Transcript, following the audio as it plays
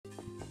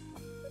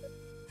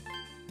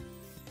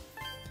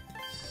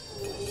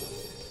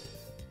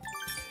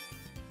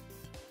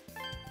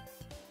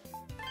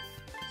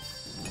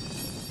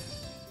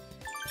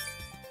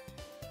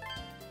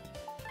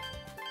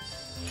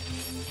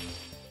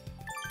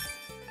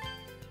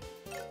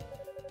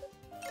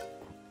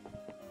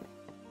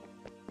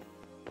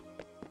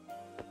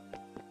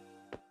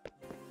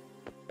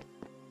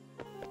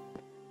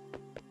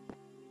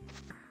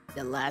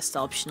the last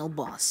optional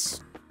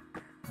boss.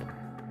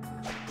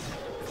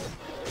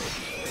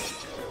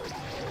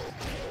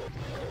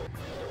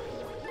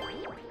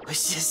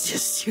 It's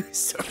just you,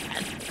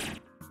 Soran.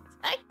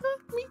 Attack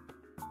of me.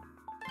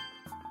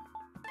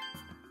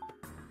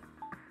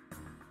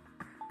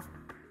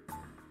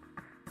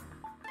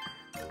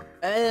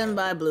 I didn't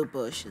buy blue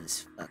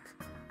potions. Fuck.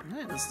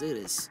 Alright, let's do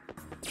this.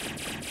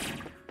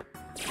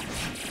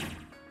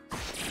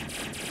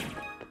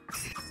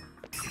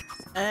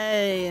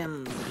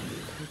 I'm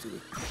too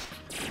weak.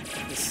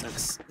 This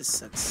sucks. This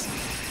sucks.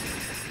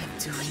 I'm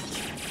too weak.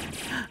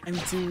 I'm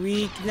too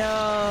weak. No,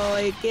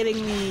 are you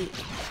kidding me?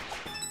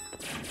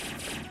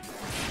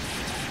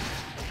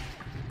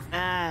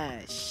 Ah,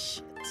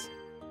 shit.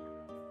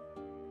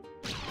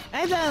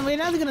 Alright then, we're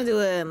not gonna do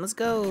it. Let's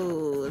go.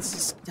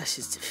 Let's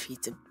just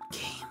defeat the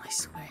game, I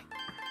swear.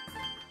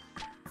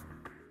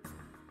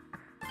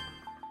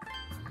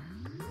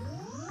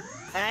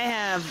 I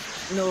have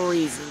no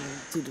reason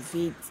to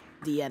defeat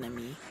the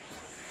enemy.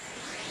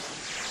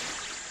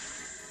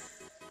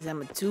 Because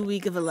I'm too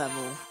weak of a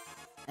level,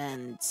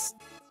 and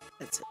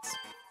that's it.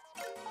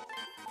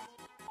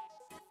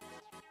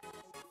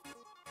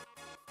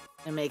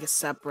 And make a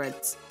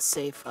separate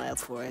save file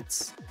for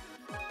it.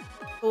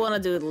 I want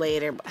to do it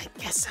later, but I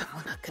guess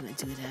I'm not gonna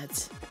do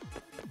that.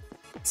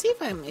 Let's see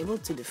if I'm able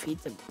to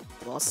defeat the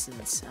boss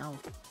himself.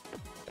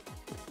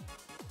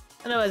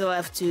 Otherwise, I'll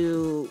have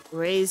to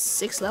raise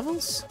 6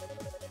 levels.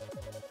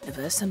 A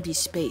vast empty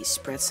space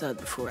spreads out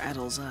before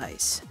Adol's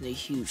eyes, and a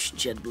huge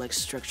jet black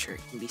structure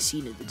can be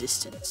seen in the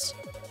distance.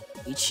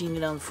 Reaching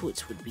it on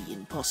foot would be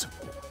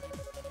impossible.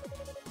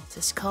 It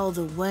is called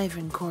the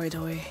Wyvern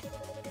Corridor.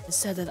 It's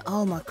said that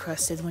Alma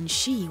crossed it when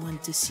she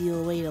went to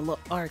seal away the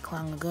Ark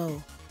long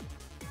ago.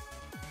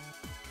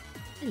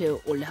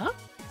 Hello, Ola?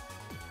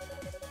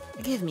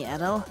 Forgive me,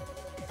 Adol.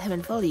 I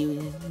haven't followed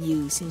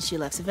you since you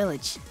left the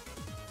village.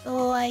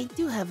 Though I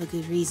do have a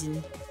good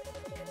reason.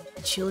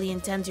 I truly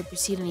intend to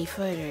proceed any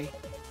further.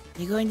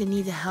 You're going to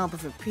need the help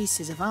of a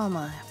priestess of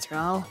Alma, after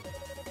all.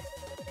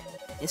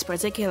 This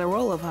particular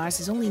role of ours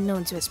is only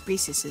known to us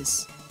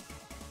priestesses.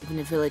 Even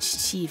the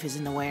village chief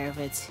isn't aware of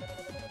it.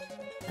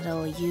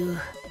 Adol,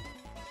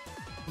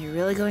 you're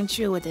really going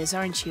through with this,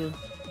 aren't you?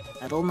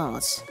 Adol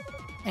nods.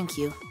 Thank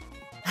you.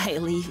 I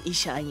leave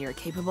Isha in your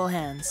capable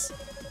hands.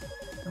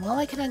 And while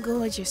I cannot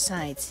go at your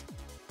side,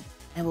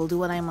 I will do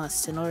what I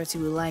must in order to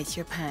light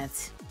your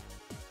path.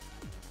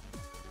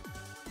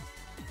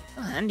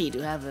 Oh, handy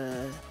to have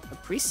a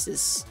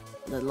priestess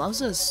that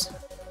loves us.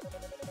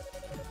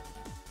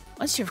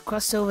 Once you've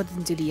crossed over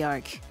into the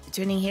Ark,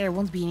 returning here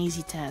won't be an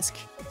easy task.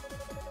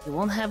 You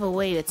won't have a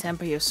way to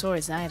temper your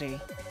swords either.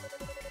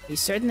 Are you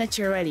certain that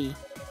you're ready?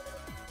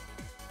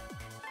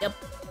 Yep.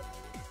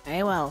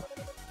 Very well.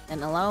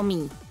 Then allow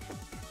me.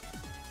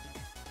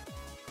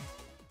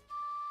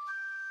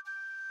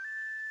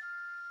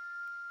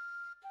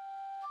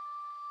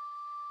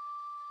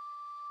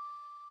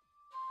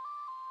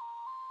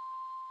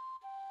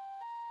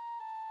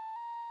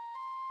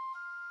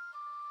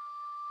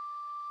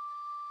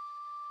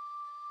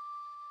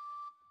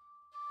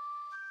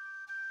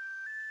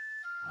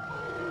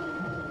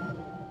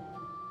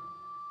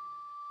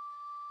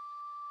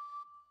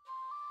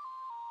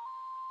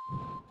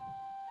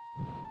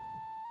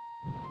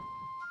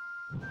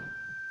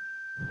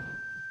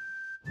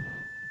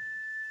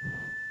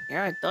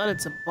 Yeah, I thought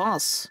it's a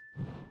boss.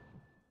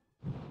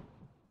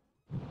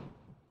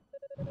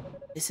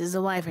 This is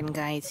the Wyvern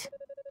Guide.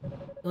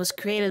 It was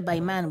created by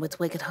man with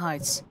wicked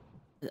hearts,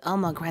 but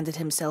Alma granted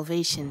him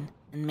salvation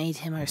and made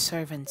him her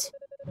servant.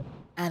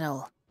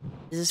 Adol,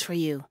 this is for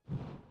you.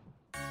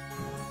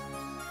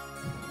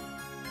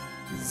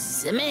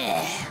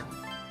 Zimeh!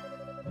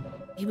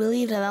 We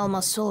believe that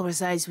Alma's soul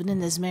resides within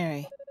this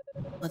mirror,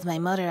 but my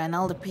mother and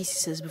all the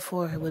priestesses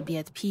before her would be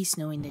at peace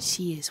knowing that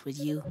she is with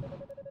you.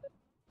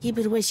 Keep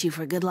it with you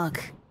for good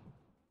luck.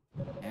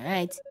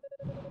 Alright.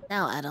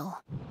 Now, Adol,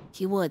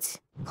 if you would,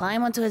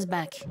 climb onto his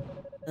back.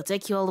 He'll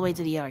take you all the way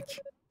to the Ark.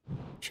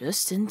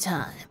 Just in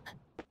time.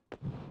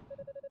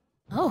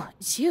 Oh,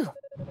 it's you.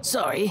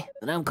 Sorry,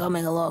 but I'm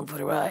coming along for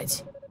the ride.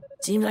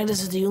 Seems like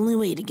this is the only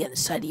way to get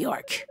inside the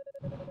Ark.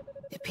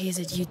 It appears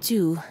that you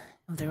too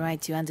have the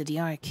right to enter the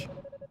Ark.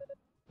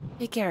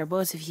 Take care,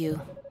 both of you.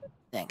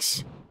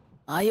 Thanks.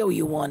 I owe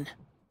you one.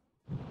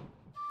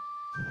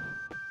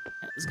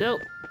 Let's go.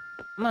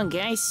 Come on,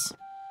 guys.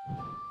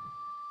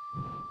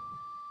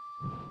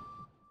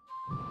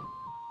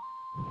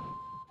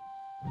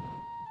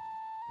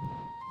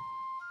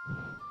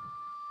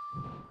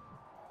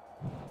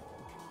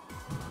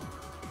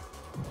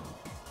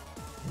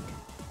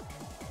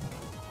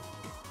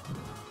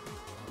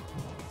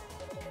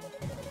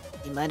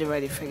 You might have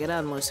already figured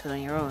out most of it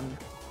on your own.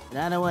 But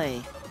either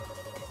way,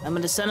 I'm a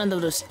descendant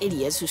of those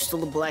idiots who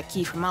stole the black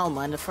key from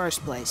Alma in the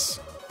first place.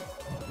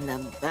 And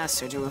that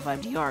bastard who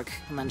revived the Ark,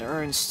 Commander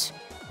Ernst,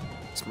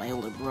 is my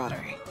older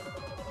brother.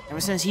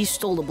 Ever since he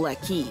stole the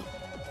black key,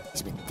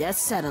 he's been dead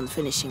set on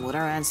finishing what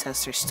our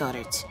ancestors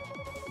started.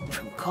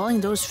 From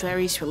calling those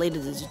fairies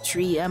related to the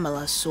tree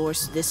Emila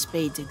source to this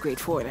spade to Great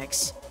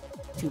Vortex,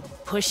 to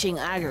pushing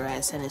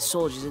Agaras and his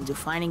soldiers into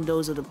finding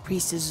those of the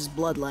priestess's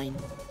bloodline.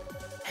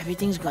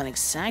 Everything's gone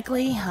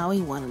exactly how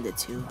he wanted it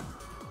to.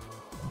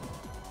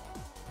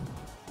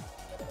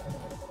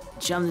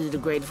 Jumped into the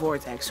Great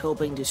Vortex,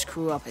 hoping to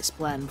screw up his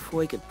plan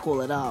before he could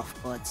pull it off,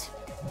 but...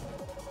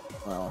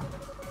 well,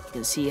 you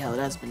can see how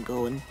that's been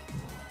going.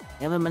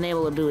 I haven't been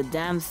able to do a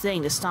damn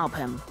thing to stop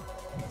him.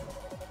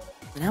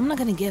 But I'm not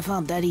gonna give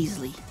up that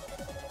easily.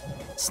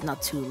 It's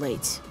not too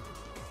late.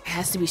 There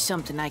has to be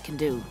something I can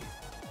do.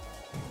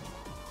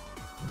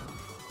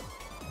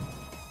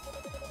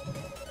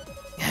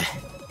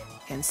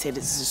 Can't say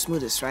this is the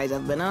smoothest ride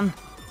I've been on.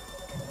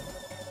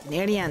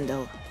 Near the end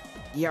though.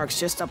 The Ark's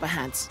just up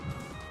ahead.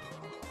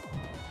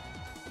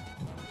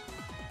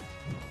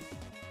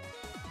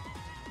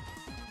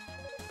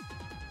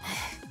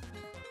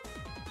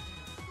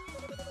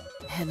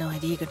 I had no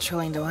idea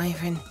controlling the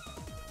Wyvern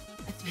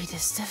would be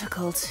this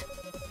difficult.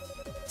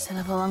 Still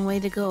have a long way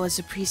to go as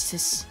a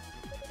priestess.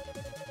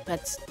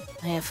 But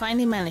I have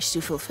finally managed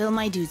to fulfill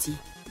my duty.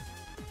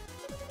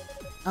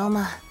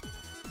 Alma,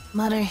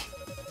 Mother,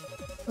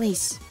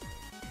 please,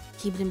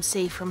 keep them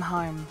safe from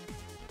harm.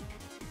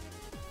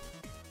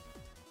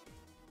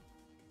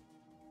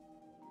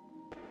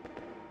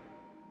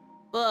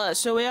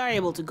 So we are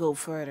able to go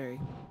further.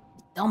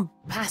 Dumb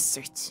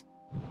bastard.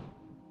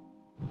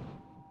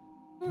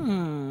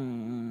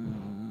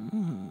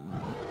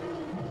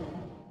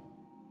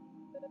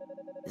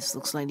 This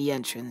looks like the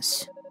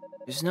entrance.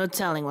 There's no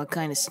telling what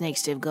kind of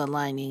snakes they've got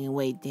lying in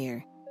wait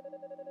there.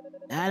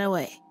 Either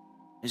way,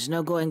 there's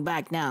no going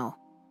back now,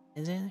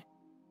 is there?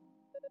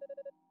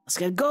 Let's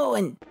get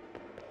going!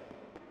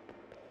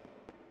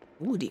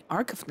 Ooh, the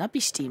Ark of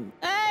Napishtim.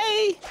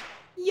 Hey!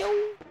 Yo!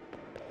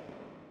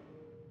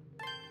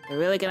 I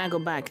really cannot go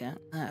back, huh?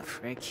 Ah,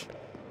 frick.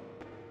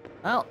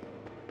 Well,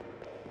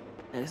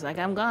 looks like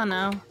I'm gone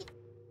now.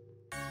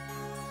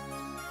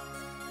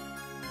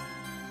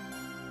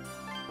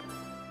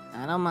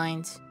 I don't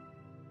mind.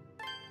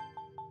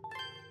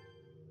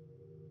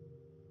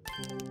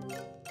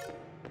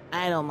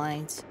 I don't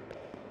mind.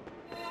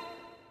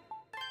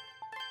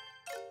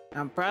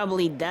 I'm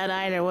probably dead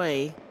either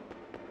way.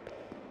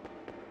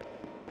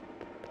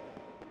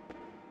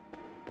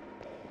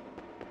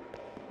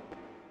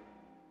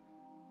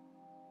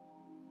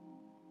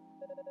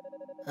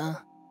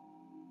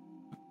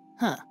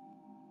 Huh.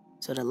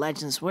 So the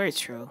legends were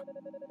true.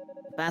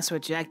 The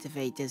password to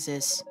activate this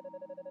is...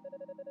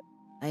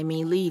 I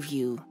may leave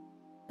you,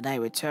 but I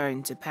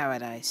return to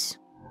paradise.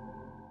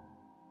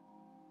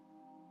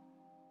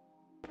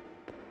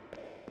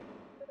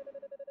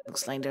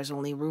 Looks like there's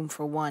only room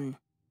for one.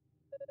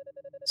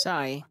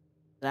 Sorry,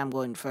 but I'm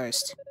going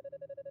first.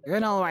 You're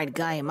an alright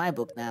guy in my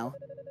book now.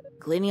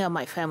 Cleaning up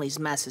my family's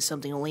mess is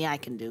something only I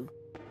can do.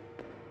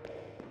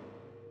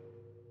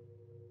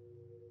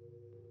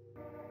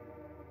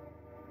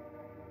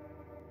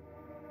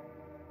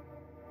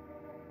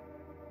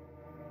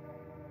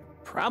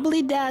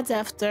 Probably dead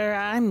after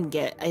I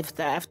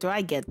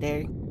get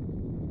there.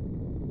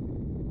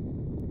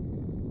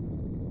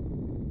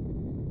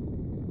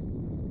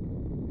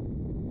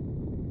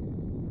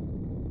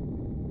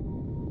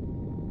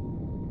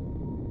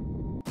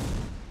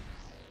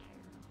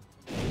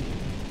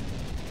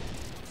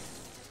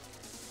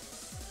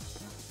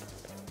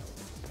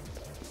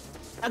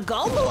 A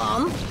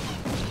Golbalon?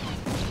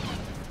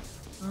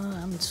 Oh,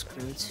 I'm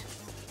screwed.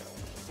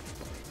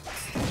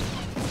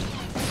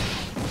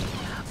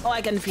 Oh,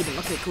 I can defeat him.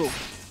 Okay, cool.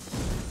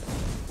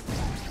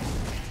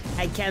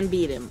 I can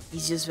beat him.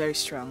 He's just very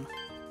strong.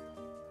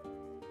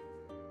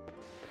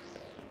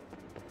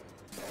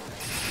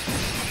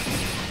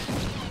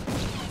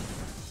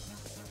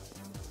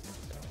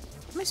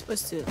 How am I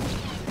supposed to...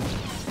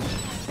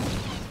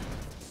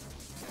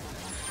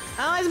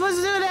 How am I supposed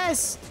to do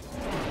this?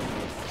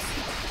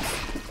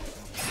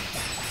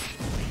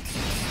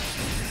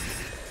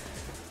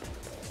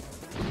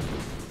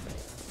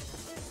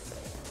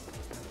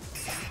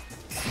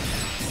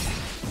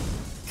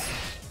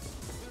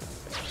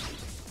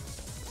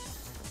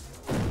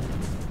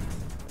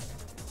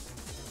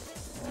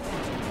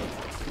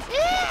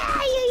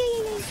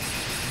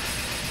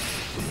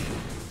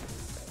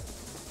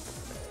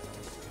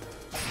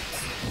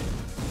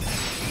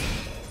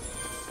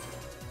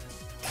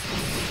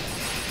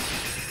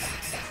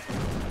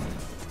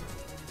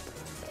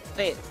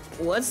 Wait,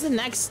 what's the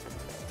next?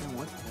 Oh,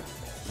 what the?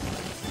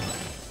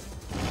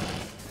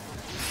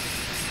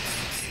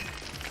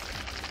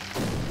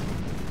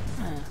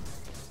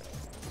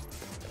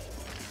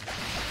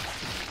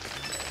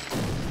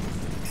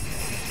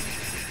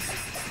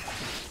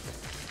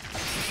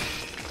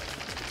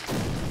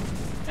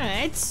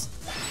 Alright. It's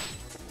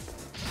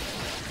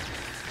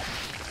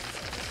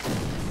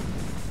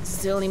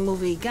the only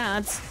movie he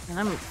got, and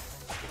I'm.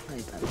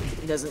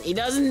 He doesn't.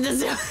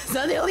 It's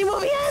not the only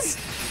movie he has.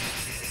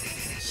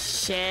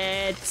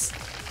 Shit.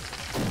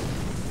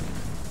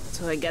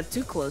 So I get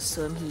too close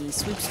to him, he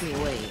sweeps me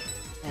away.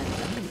 And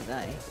I'm gonna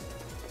die.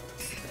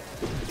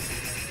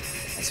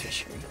 That's for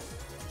sure.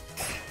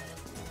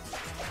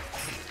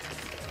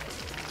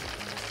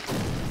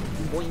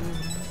 Boing.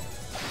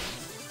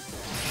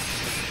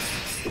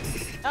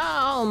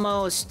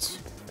 Almost.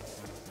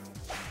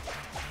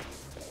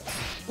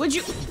 Would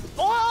you?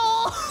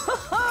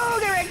 Oh,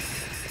 direct.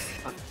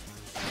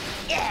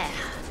 Yeah.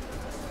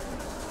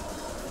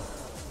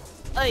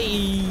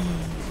 Ay.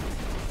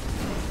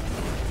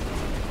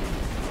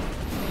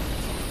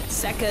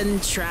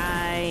 Second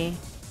try.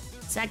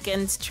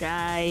 Second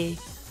try.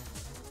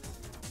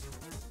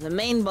 The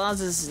main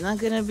boss is not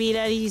gonna be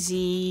that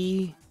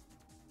easy.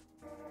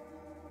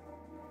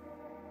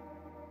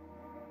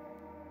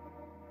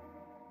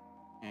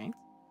 Alright.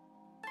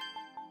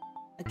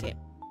 Okay.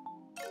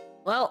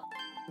 Well,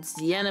 it's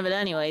the end of it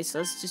anyway, so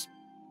let's just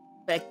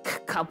pick a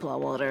couple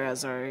of water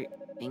as our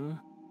thing.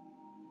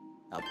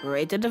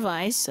 Operate the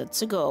device,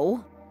 let's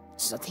go.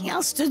 There's nothing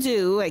else to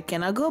do. I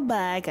cannot go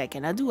back, I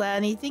cannot do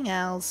anything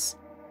else.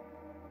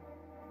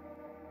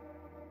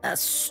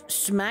 Let's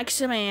smack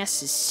some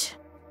asses.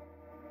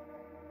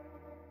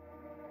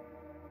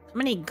 How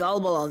many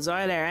gulbalons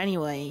are there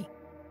anyway?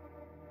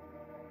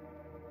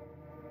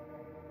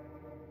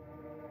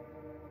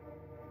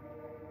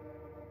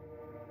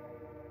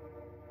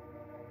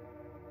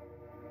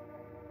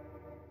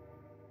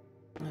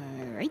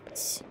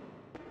 Alright.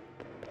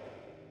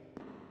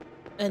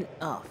 And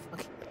oh,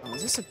 okay. Oh,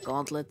 is this a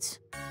gauntlet?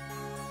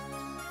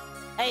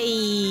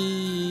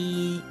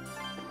 Hey!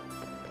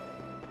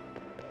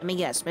 Let me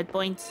guess,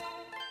 midpoint?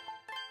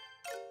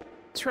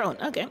 Throne,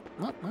 okay.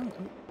 Well.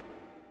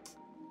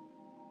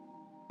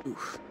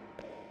 Oof.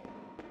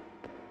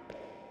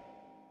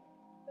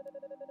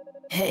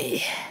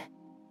 Hey,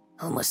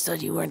 almost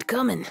thought you weren't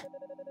coming.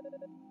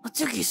 What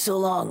took you so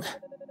long?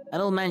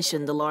 Adol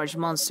mentioned the large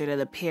monster that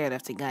appeared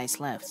after guys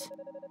left.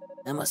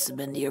 That must have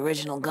been the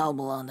original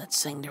Galbalon that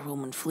sank the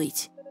Roman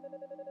fleet.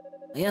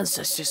 The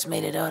ancestors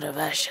made it out of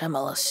Ash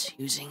Hamalas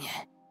using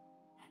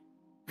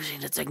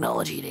the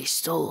technology they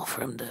stole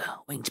from the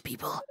winged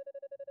people.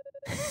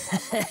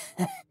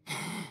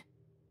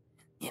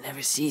 You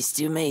never cease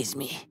to amaze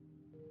me,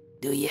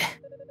 do you?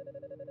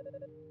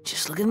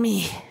 Just look at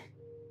me.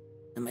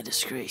 I'm a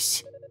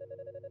disgrace.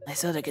 I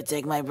thought I could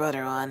take my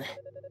brother on,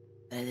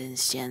 but I didn't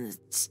stand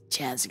a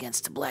chance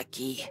against the Black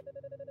Key.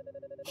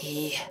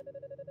 He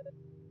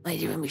might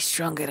even be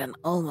stronger than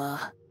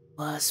Alma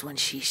was when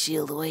she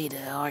sealed away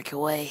the Ark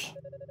away.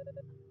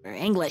 Or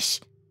English.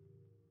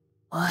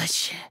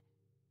 Watch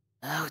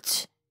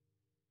out.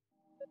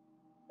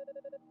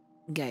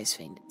 Guys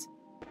fainted.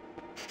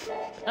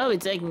 Oh, we're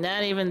taking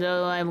that even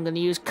though I'm gonna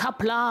use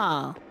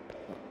Kapla.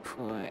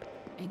 Before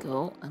I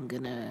go, I'm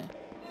gonna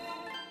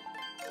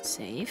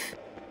save.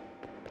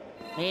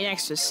 Made an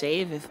extra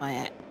save if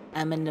I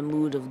am in the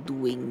mood of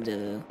doing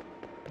the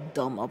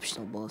dumb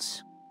optional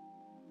boss.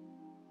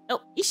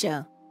 Oh,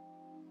 Isha.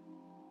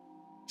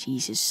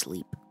 She's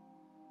asleep.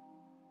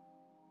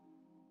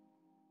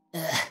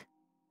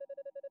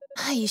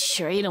 Are you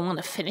sure you don't want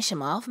to finish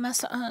him off,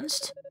 Master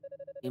Ernst?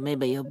 You may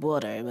be your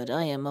brother, but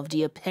I am of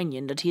the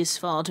opinion that he is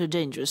far too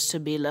dangerous to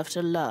be left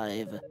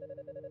alive.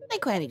 I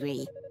quite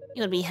agree.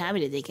 You would be happy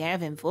to take care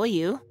of him for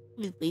you,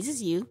 if it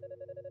pleases you.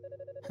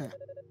 Huh.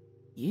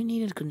 You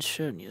needn't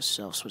concern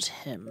yourselves with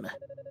him.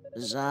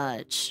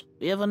 Besides,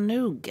 we have a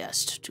new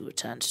guest to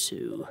attend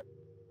to.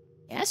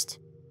 Guest?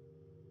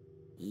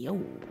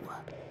 Yo.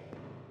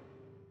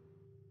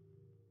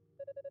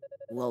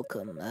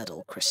 Welcome,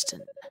 Adol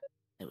Kristen.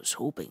 I was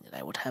hoping that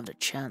I would have the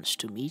chance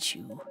to meet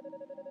you.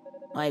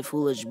 My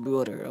foolish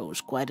brother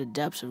owes quite a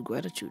debt of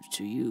gratitude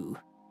to you,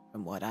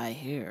 from what I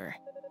hear.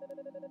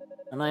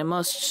 And I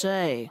must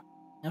say,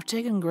 I've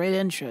taken great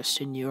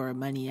interest in your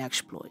many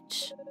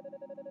exploits.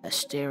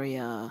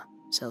 Asteria,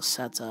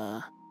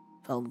 Celseta,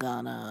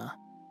 Felgana,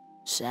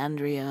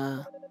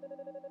 Sandria.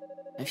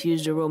 I've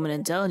used the Roman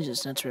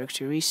intelligence network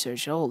to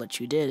research all that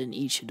you did in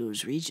each of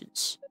those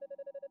regions.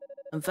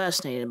 I'm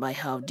fascinated by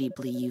how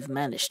deeply you've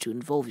managed to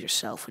involve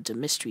yourself with the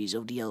mysteries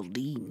of the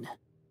Eldeen.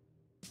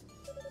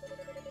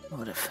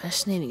 What a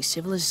fascinating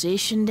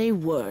civilization they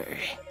were.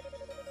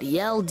 The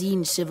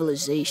Eldeen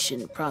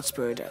civilization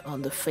prospered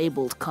on the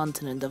fabled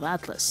continent of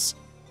Atlas,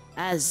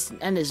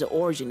 and is the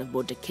origin of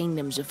both the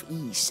kingdoms of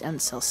East and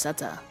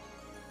Celseta.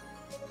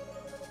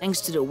 Thanks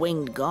to the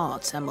winged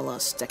gods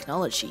Amalas'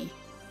 technology,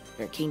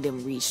 their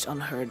kingdom reached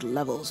unheard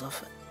levels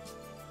of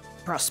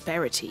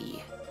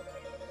prosperity.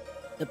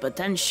 The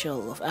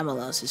potential of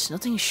Amalas is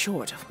nothing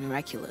short of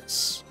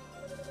miraculous.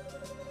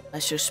 I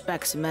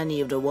suspect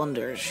many of the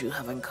wonders you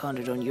have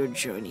encountered on your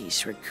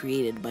journeys were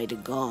created by the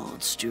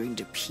gods during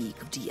the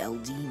peak of the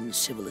Eldeen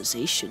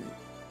civilization.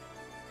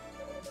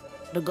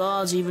 The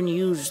gods even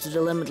used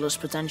the limitless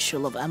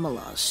potential of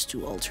Amalas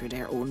to alter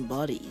their own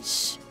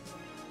bodies.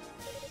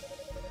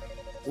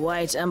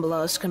 White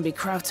Amalas can be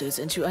crafted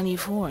into any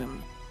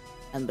form,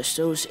 and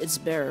bestows its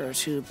bearer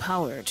to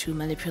power to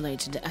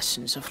manipulate the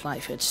essence of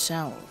life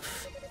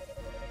itself.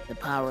 The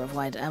power of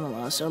White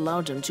Amalas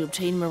allowed them to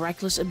obtain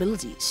miraculous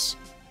abilities,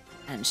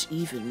 and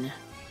even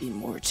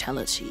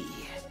immortality.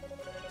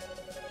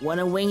 When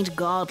a winged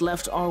god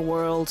left our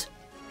world,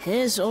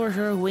 his or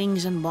her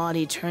wings and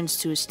body turns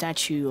to a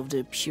statue of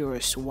the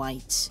purest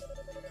white.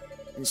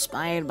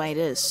 Inspired by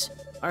this,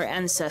 our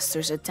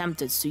ancestors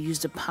attempted to use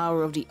the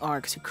power of the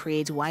Ark to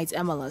create white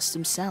MLS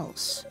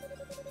themselves.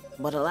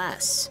 But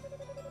alas,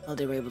 all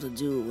they were able to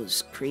do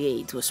was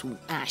create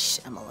ash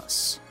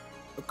MLS,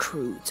 a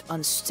crude,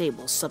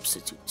 unstable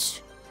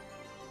substitute.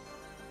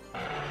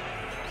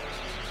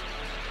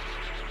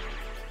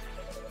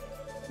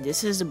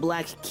 This is the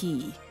Black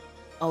Key,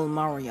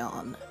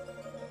 Almarion,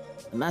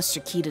 the master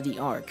key to the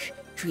Ark,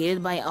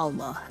 created by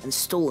Alma and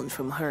stolen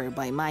from her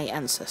by my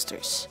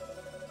ancestors.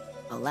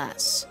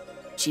 Alas,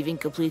 achieving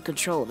complete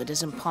control of it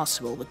is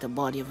impossible with the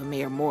body of a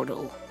mere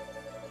mortal.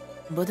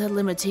 But that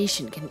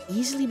limitation can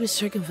easily be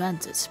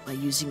circumvented by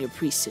using a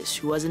priestess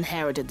who has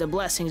inherited the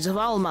blessings of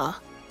Alma.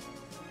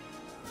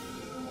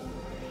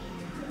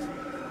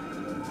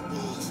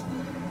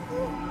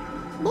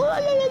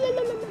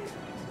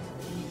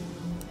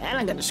 And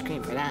I'm gonna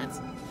scream for that.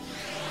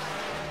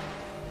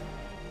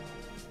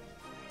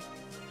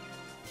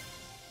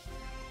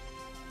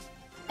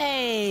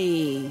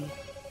 Hey,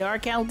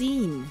 Dark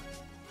Aldine.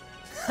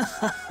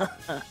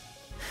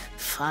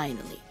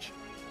 Finally,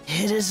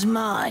 it is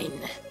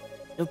mine.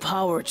 The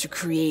power to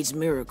create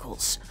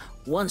miracles,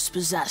 once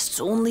possessed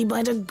only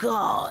by the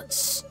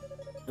gods.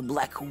 The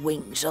black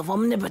wings of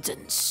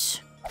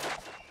omnipotence.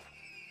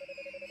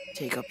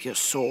 Take up your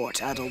sword,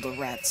 Adel the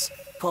Rats.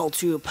 Call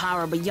to your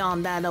power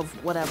beyond that of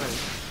whatever.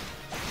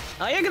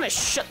 Oh, you're gonna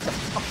shut the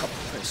fuck up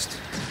first.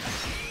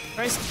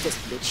 First this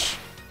bitch.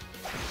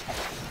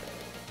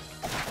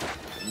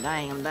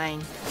 I'm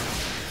dying.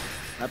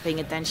 Not paying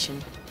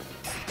attention.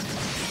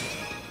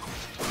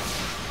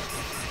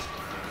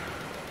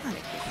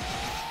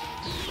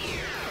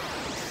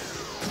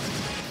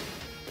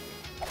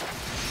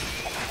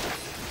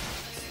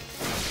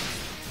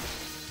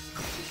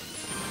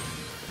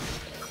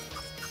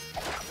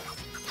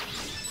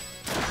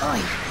 Oh,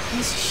 you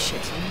piece of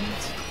shit, man.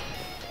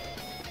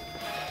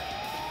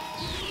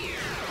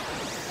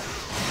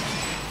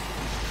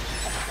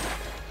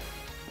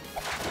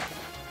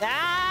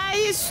 Ah,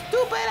 you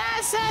stupid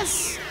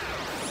asses!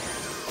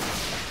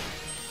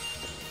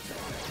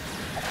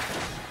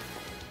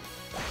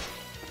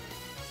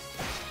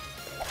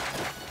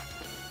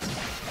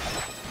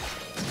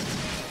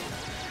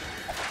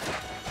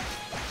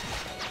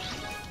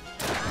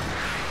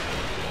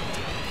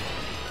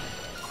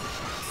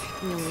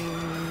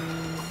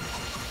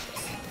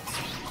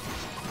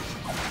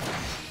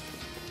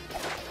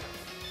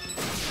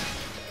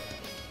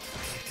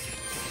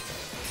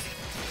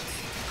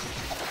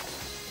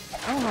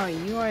 Oh,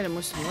 you are the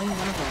most annoying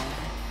one of all.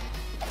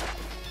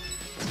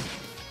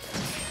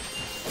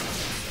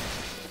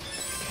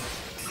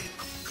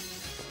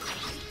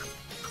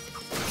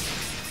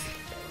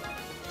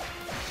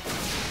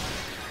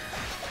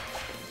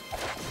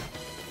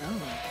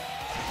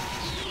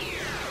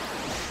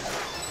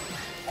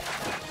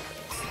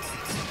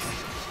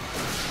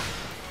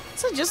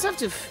 So I just have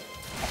to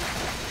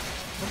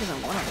focus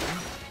on one of them.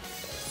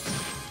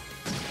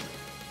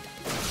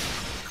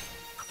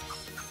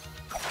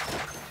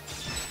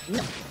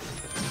 No.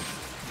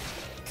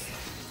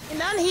 You're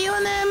not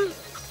healing them.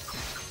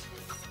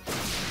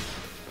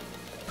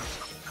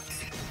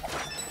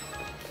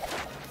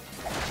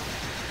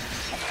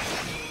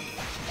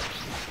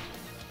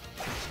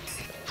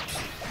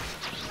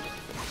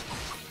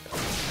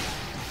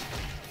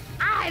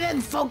 I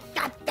didn't focus.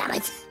 God damn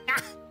it.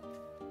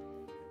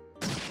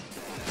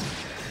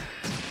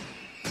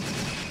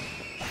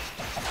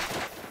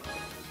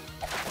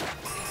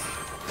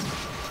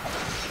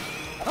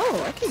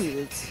 Oh, I can use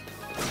it.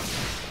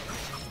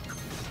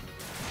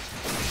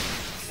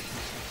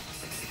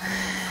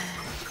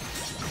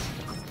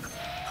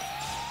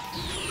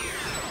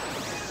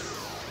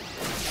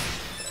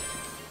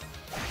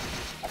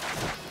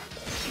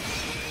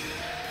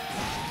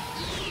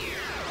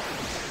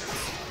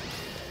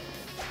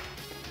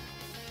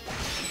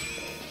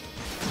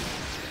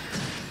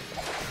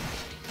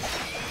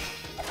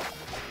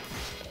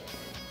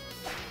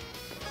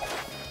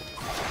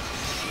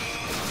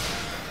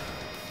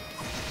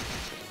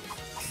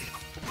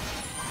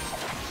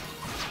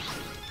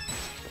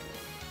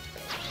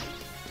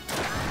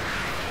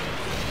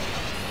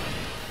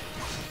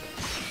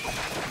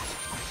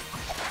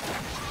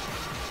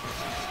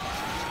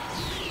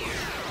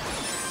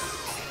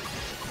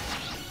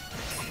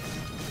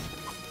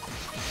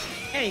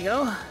 There you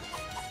go.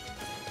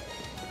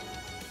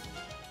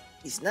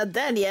 He's not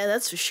dead yet,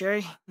 that's for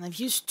sure. I've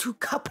used 2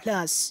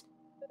 Kaplas.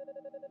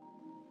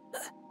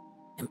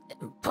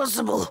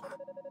 Impossible.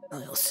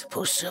 I was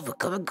supposed to have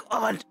become a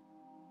god.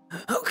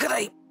 How could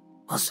I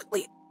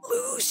possibly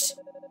lose?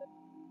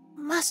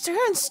 Master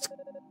Ernst,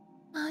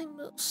 I'm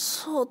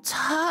so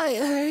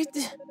tired.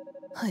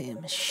 I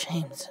am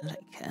ashamed that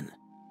I can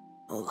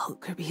no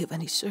longer be of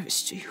any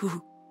service to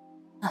you,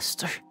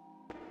 Master.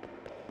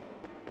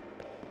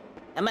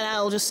 I mean,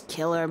 I'll just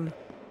kill him.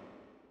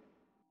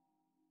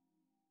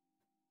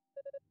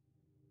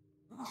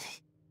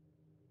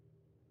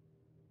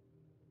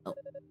 Oh.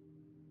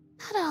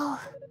 Hello.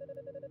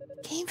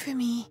 You came for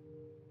me.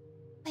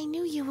 I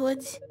knew you would.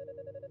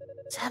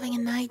 I was having a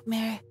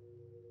nightmare.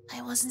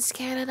 I wasn't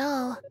scared at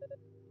all.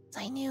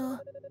 I knew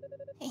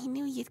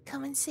you'd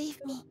come and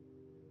save me.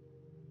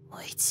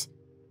 Wait.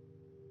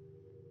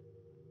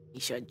 You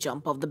should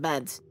jump off the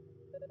bed.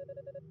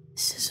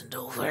 This isn't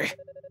over.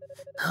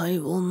 I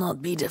will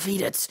not be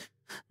defeated.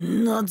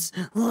 Not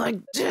like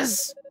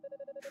this.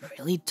 You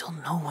really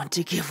don't know when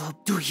to give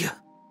up, do you?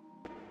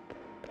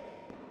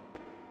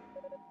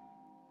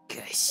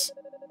 Guys,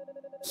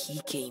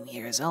 he came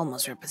here as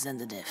Alma's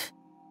representative,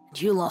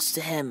 and you lost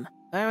to him,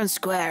 fair and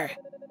square.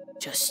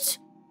 Just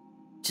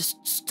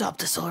stop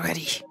this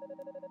already.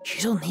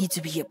 You don't need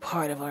to be a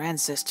part of our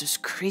ancestors'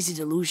 crazy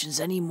delusions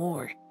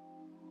anymore.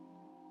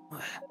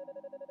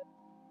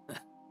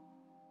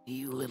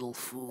 You little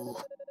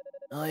fool.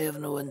 I have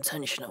no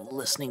intention of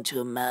listening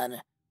to a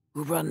man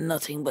who brought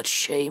nothing but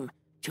shame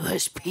to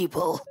his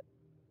people.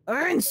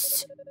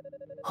 Ernst!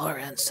 Our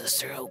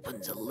ancestor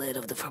opened the lid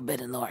of the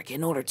Forbidden Ark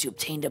in order to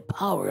obtain the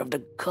power of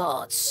the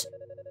gods.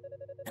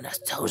 And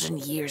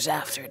 1,000 years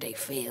after they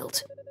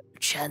failed, a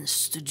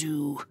chance to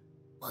do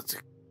what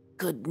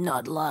could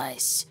not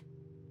lies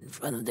in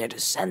front of their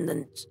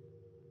descendant,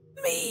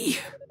 me.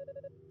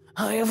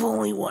 I have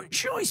only one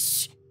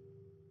choice.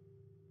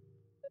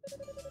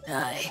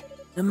 I,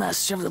 the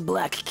Master of the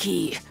Black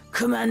Key,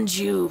 command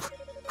you,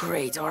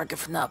 great Ark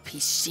of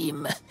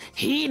Napishtim,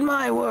 heed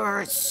my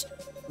words.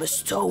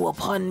 Bestow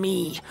upon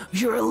me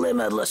your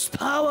limitless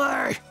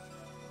power.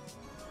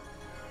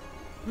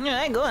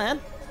 Yeah, go ahead.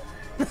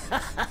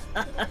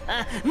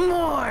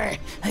 More!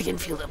 I can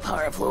feel the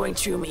power flowing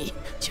through me.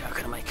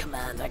 Jargon my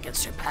command, I can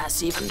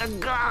surpass even the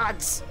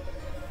gods.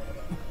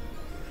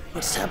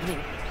 What's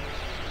happening?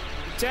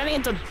 You're turning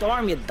into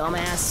Dorm, you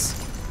dumbass.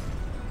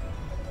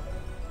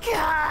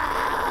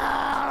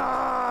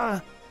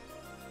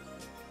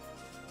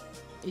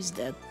 Who's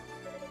dead?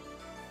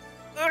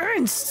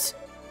 Ernst!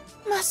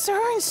 Master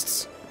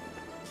Ernst!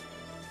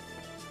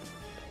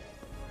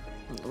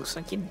 It looks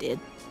like you did.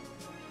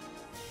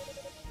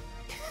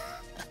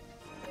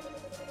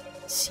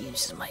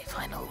 Seems my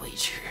final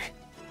wager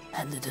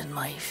ended in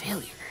my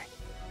failure.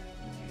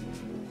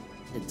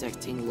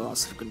 Detecting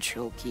loss of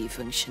control key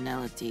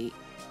functionality.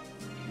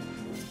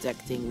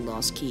 Detecting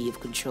lost key of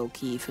control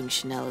key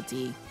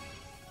functionality.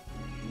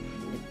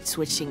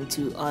 Switching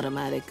to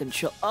automatic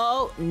control.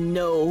 Oh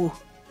no!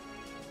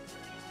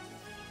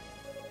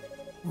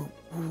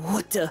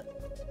 What the?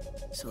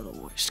 So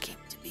the worst came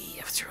to be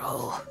after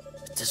all.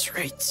 At this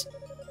rate,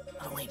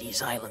 not only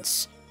these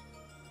islands,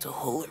 the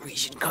whole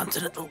region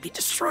continent will be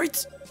destroyed.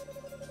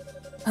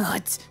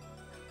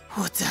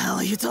 What the hell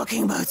are you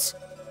talking about?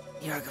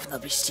 The Ark of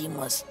Napishtim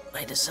was,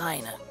 by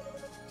design,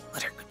 a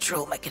better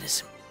control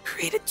mechanism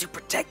created to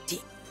protect the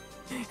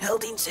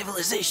Eldeen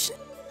civilization.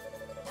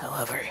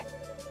 However,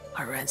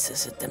 our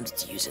ancestors attempted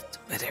to use it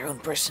for their own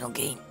personal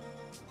gain,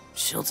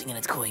 resulting in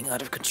it going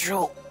out of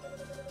control.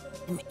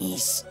 In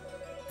East,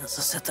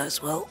 Elsaseta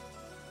as well.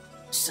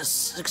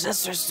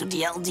 Successors to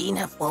the Eldeen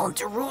have fallen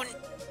to ruin.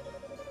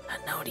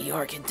 And now the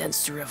Ark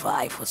intends to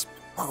revive what's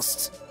been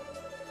lost.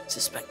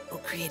 Suspect will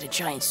create a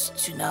giant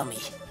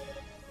tsunami.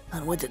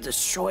 And with it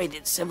destroy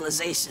its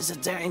civilizations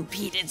that dare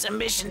impede its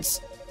ambitions.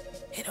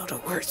 In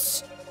other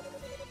words,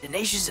 the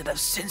nations that have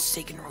since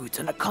taken root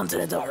on the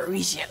continent of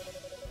Arisia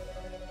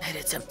had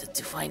attempted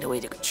to find a way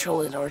to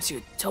control it in order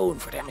to atone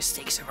for their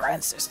mistakes of our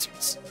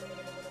ancestors.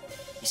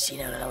 You see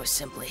now that I was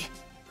simply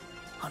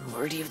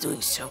unworthy of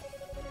doing so.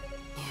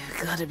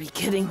 You gotta be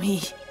kidding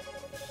me.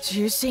 So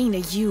you're saying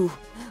that you,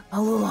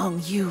 all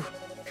along you...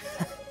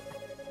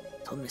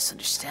 Don't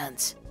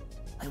misunderstand.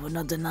 I would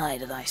not deny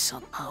that I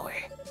sought power.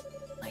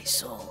 My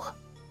soul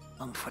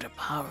longed for the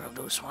power of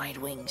those wide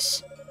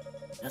wings.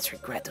 Not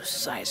regret those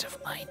desires of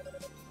mine.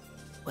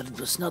 But it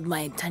was not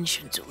my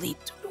intention to lead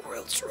to the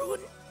world's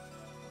ruin.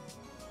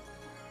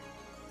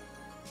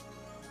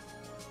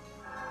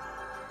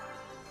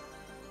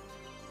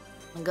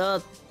 Oh my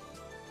god.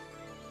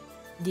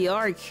 The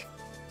Ark.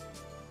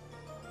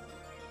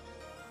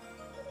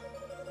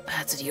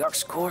 Path to the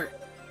Ark's core.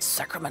 The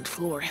sacrament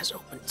floor has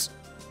opened.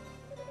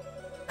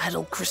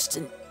 Adol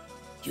Kristen,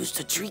 use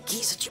the 3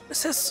 keys that you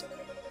possess.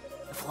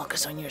 If luck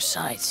is on your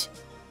side,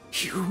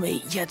 you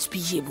may yet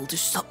be able to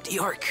stop the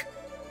Ark.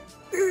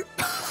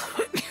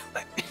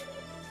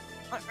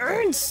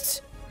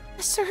 Ernst!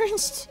 Mr.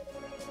 Ernst!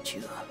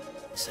 You,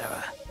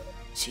 Sarah,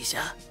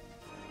 Caesar,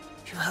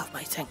 you have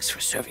my thanks for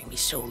serving me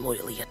so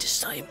loyally at this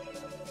time.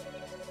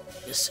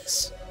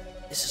 This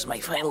is my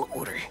final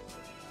order.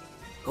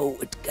 Go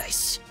with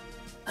Geis,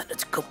 and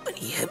accompany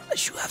him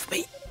as you have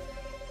me.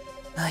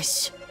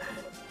 Geis,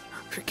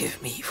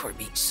 forgive me for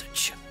being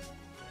such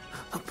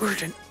a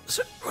burden as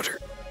a brother.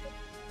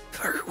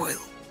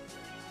 Farewell.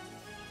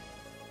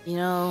 You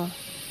know,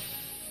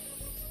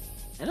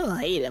 I don't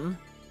hate him.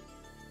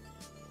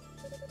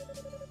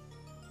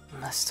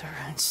 Master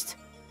Ernst.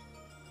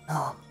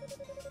 No.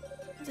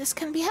 This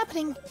can't be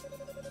happening.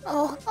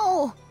 Oh,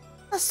 no.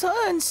 Master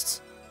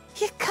Ernst.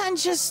 You can't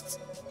just...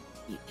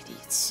 You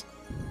idiots.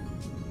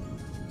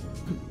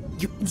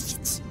 You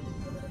idiots.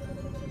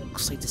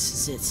 Looks like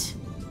this is it.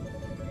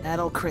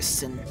 Adol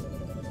Kristen.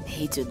 I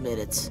hate to admit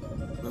it,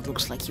 It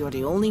looks like you're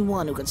the only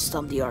one who can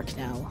stop the Ark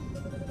now.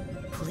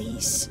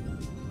 Please,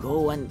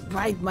 go and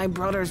right my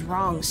brother's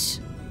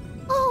wrongs.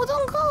 Oh,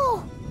 don't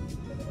go!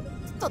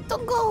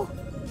 Don't go!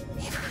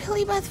 I have a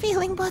really bad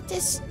feeling about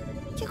this.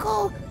 If you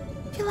go,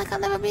 I feel like I'll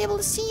never be able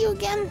to see you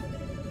again.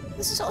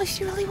 This is all if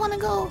you really want to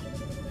go.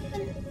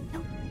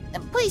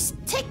 And please,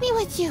 take me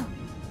with you.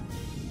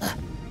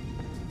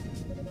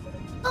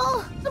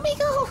 Oh, let me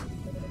go!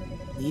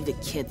 Leave the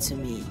kid to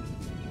me.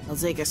 I'll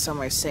take her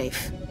somewhere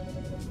safe.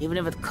 Even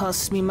if it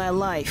costs me my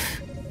life.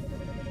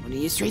 What are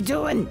you three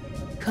doing?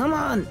 Come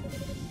on!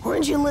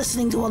 Weren't you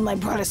listening to what my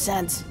brother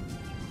said?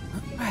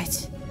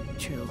 Right.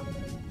 True.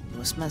 It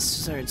was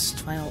Master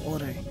Ernst's final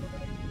order.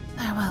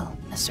 Farewell,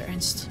 Master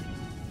Ernst.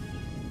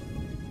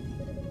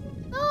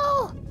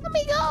 No! Let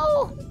me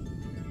go!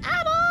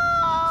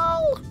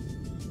 Ow!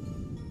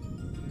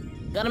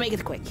 Gotta make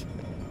it quick.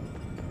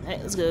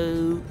 Alright, let's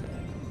go.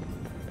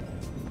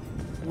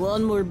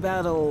 One more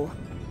battle.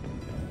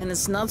 And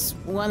it's not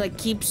one that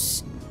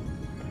keeps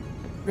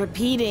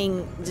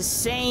repeating the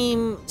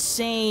same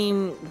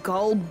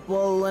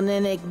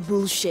gulbalanic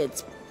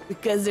bullshit.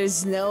 Because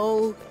there's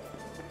no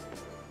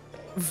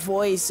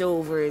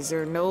voiceovers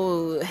or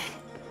no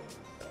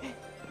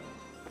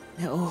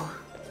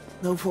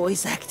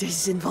voice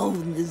actors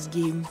involved in this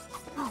game.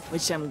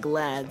 Which I'm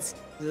glad.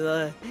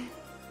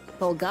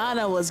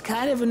 Polgana was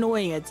kind of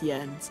annoying at the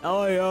end.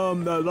 I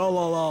am the la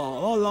la la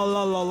la la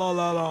la la la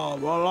la la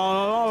la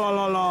la la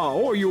la la.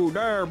 Oh, you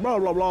there, blah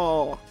blah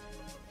blah.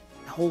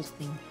 The whole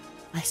thing,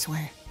 I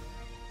swear,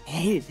 I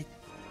hated it.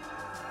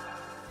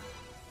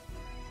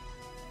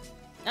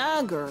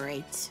 Ah,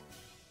 great.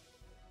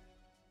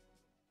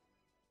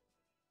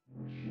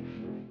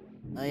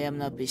 I am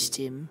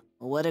Napishtim,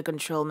 a weather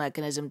control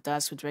mechanism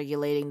tasked with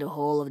regulating the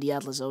whole of the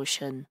Atlas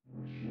Ocean.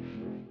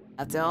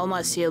 After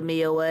Alma sealed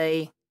me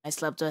away, I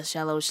slept a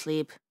shallow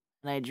sleep,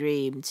 and I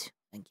dreamed,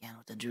 again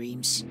with the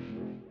dreams.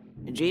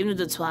 I dreamed of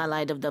the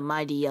twilight of the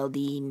mighty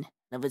Eldeen,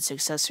 and of its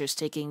successors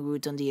taking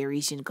root on the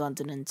Arisian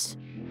continent.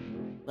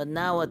 But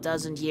now,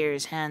 1,000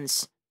 years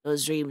hence,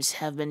 those dreams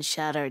have been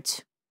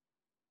shattered.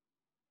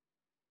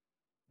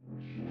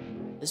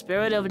 The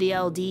spirit of the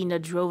Eldeen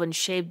that drove and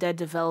shaped their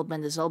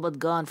development is all but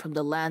gone from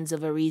the lands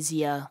of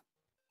Arisia.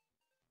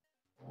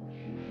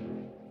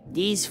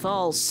 These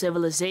false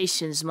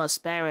civilizations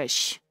must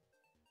perish.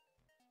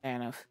 Fair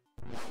enough.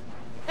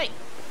 Hey!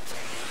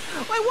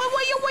 Wait,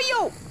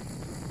 yo!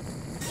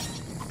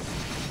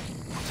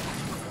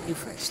 You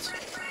first.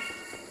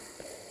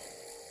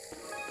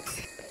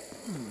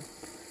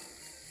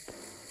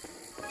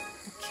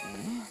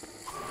 Okay.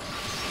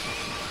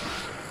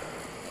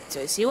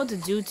 So I see what to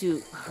do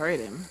to hurt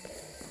him.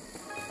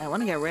 I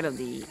want to get rid of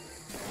these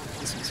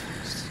ones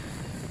first.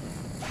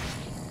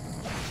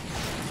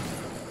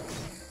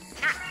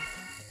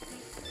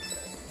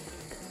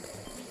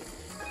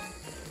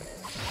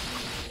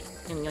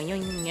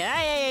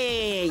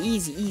 Yeah,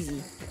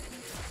 easy.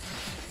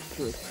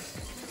 Good.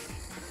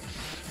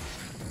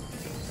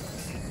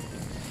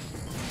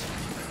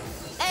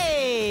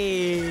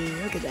 Hey!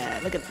 Look at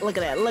that! Look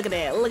at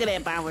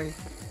that power!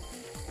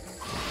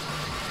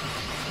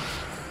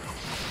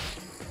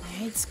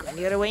 Alright, it's going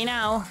the other way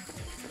now.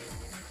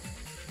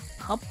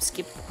 Hop,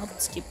 skip.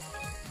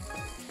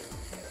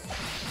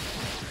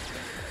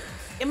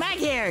 Get back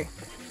here!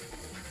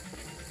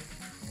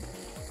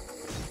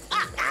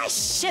 Ah,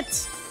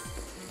 shit!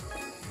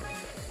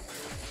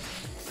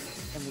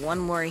 I have one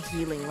more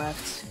healing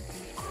left.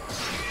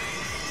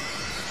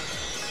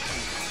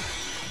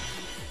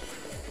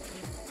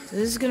 So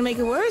this is gonna make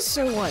it worse,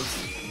 or what?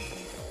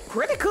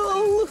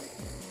 Critical!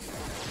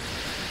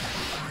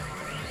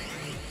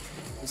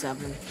 What's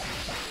happening?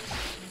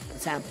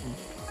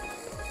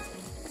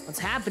 What's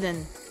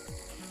happening?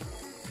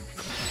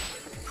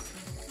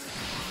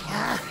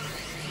 Ah!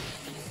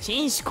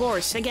 Change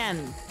course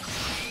again.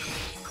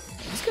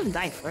 Who's gonna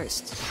die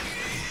first?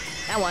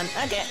 That one,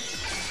 okay.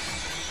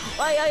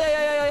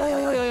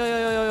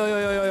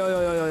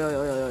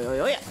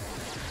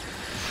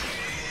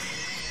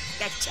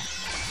 Gotcha.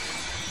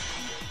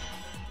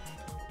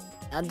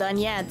 Not done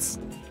yet.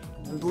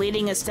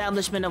 Completing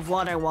establishment of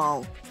water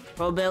wall.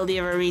 Probability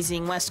of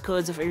erasing west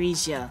coast of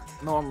Arisia.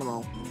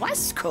 Normal.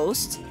 West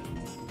coast?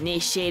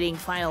 Initiating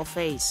final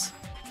phase.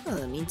 Well,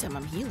 in the meantime,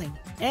 I'm healing.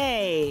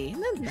 Hey,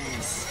 that's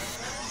nice.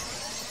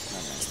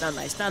 Not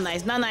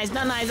nice.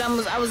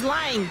 I was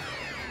lying.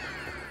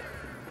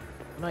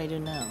 What do I do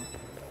now?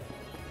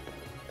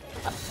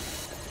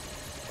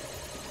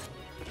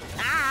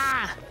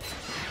 Ah!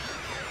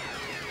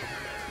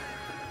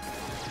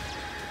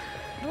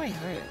 How do I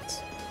hurt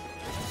it?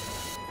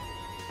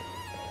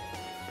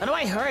 How do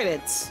I hurt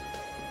it?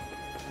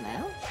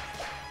 Now?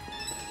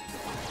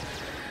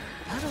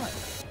 How do I...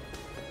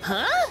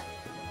 Huh?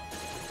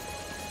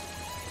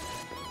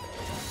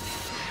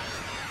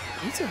 I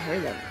need to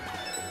hurt them.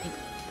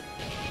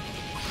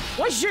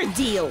 What's your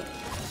deal?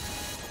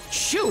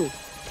 Shoo!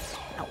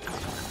 Ow.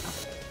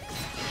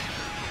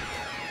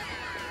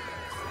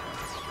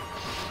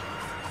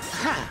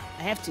 Ha!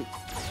 I have to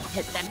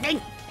hit that thing.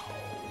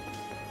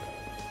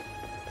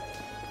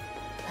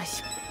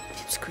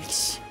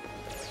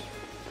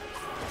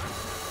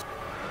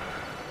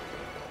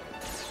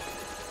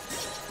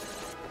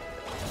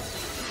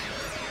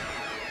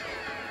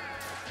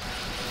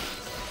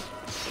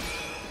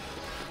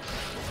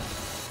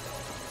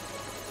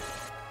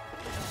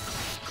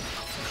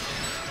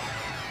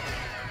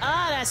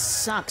 ass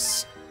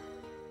sucks.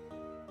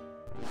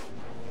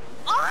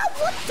 Oh,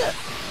 what the?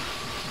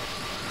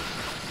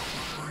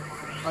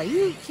 Are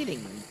you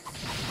kidding me?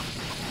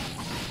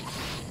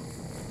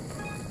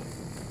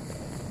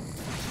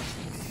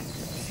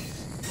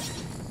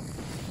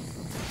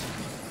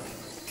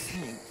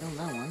 Alright, kill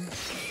that one.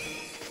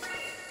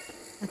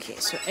 Okay,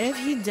 so if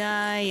you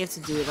die, you have to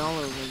do it all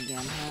over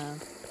again, huh?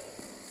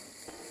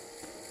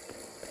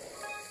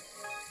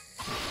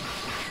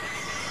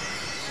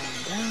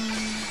 Down.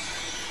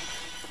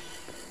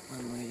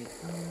 One more to go.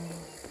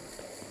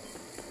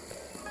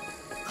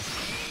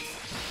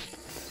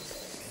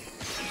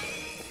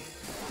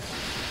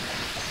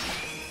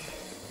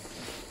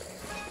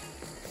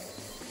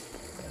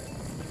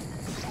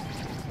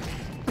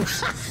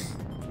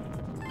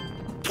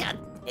 Got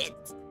it.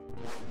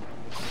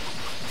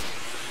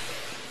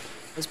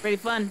 It was pretty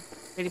fun.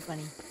 Pretty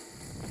funny.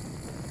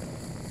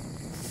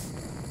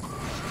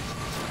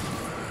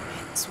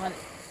 This one.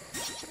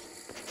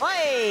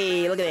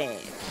 Hey, look at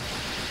it.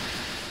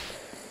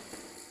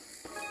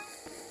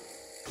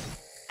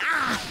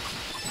 Ah! I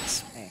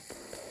swear.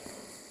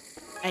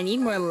 I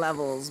need more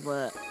levels,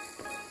 but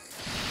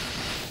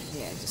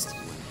yeah, just a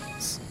few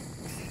levels.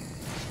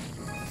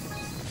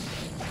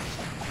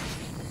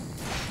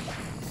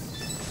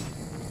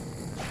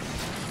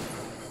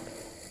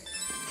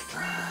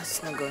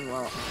 It's not going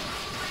well.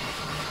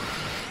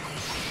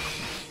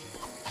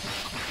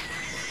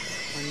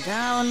 One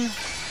down.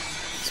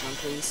 This one,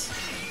 please.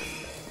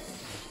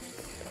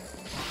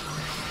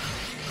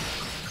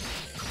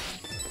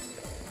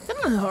 Is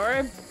that an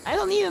orb? I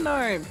don't need an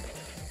orb.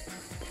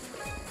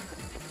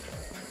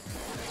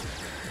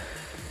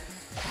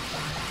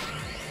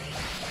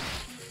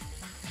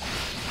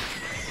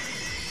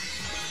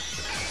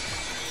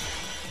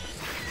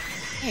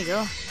 There you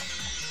go.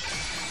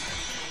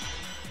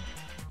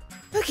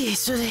 Okay,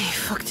 so they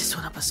fucked this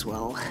one up as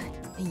well.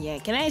 Yeah,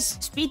 can I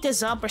speed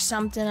this up or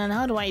something? And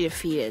how do I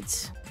defeat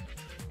it?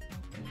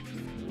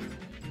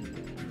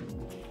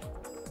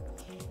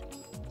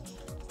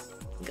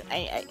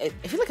 I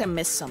feel like I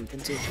missed something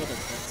to hit it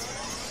with.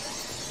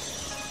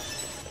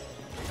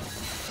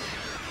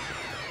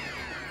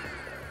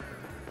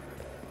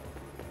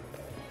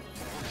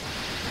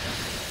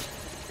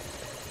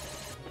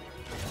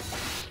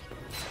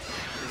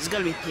 There's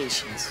gotta be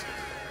patience.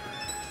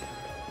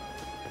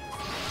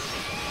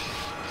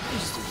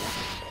 Just do that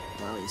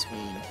while he's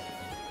waiting.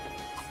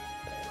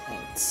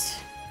 Right.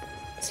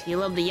 Let's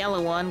heal up the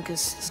yellow one,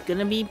 because it's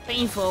gonna be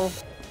painful.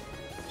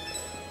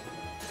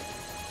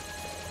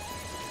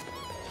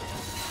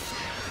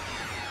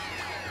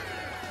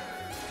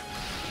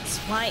 That's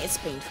why it's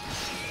painful.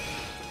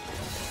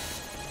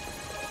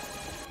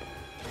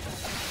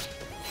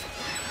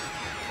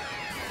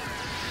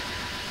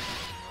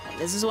 Right,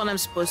 this is what I'm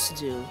supposed to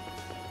do.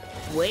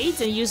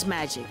 Wait and use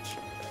magic.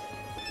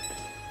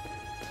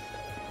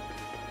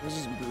 I was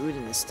just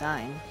brooding this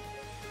time.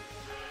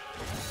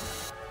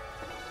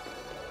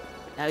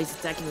 Now he's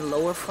attacking the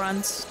lower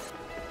front.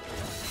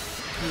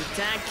 You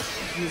attack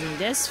using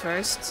this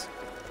first.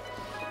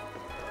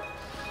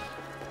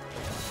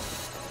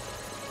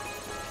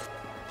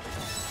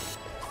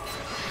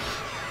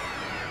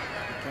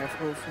 Be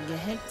careful if you get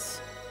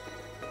hit.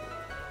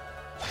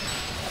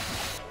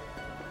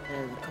 A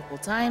couple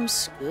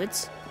times, good.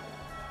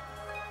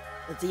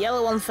 Let the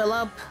yellow one fill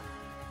up.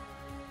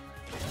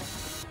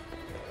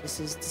 This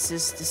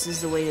is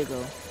the way to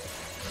go.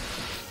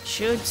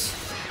 Shoot.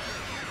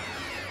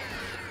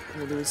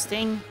 We'll do his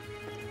thing.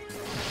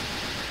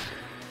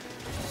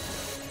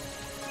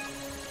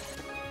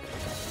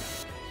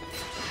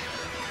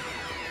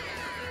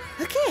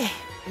 Okay,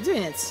 we're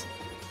doing it.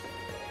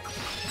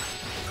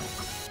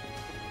 Of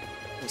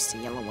course, the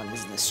yellow one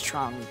isn't as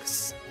strong.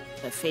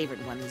 The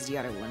favorite one is the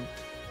other one.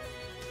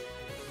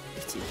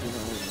 50 kilo.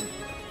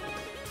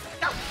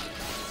 No!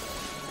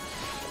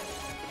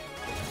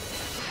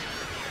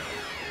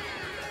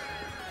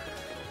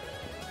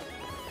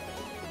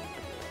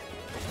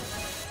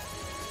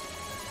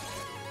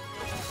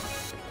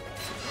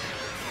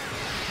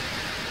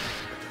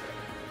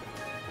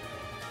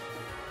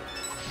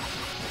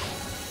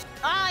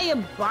 Ah, you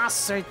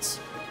bastard!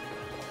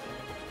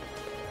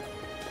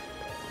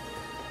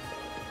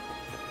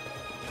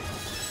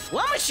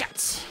 One more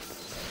shot!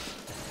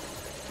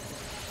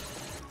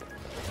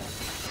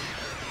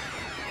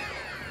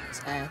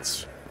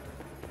 Ouch.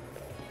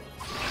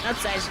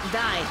 Outside,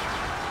 die.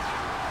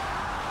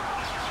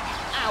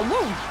 Ah,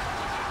 woo!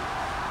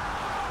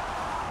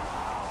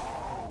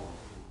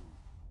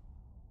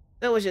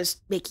 That was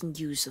just making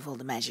use of all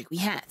the magic we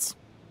had.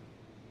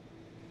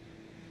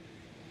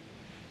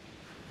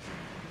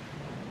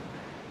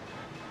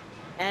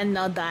 And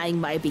not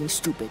dying by being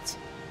stupid.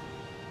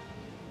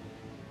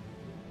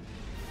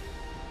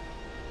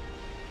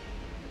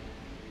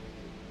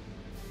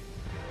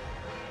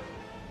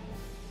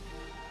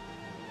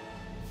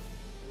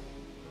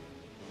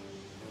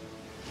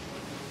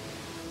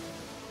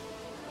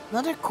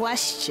 Another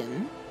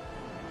question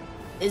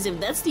is if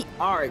that's the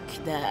Ark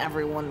that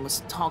everyone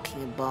was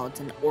talking about,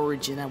 an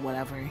origin and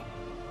whatever.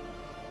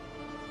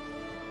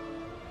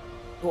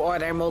 Or are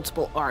there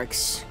multiple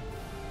arcs?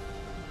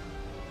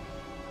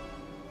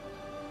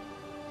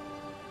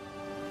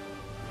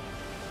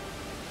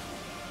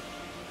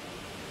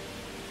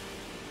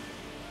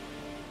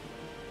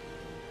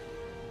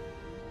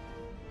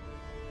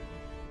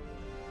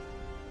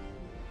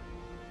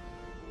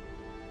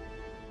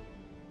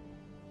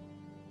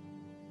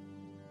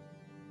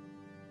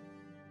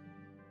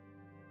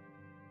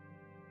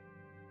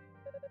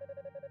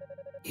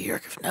 The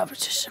Ark of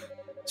Napishtim.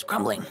 It's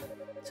crumbling.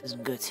 This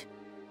isn't good.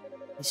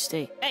 You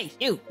stay. Hey,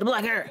 you, the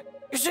black hair!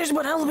 You're serious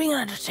about helping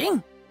on this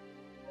thing?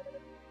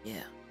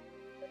 Yeah.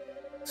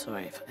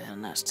 Sorry if I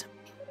hadn't asked him.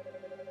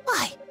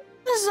 Why?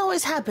 This has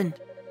always happened.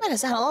 Why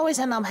does Adel always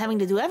end up having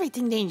to do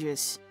everything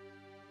dangerous?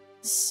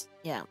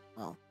 Yeah,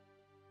 well.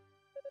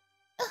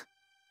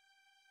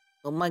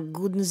 Oh my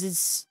goodness,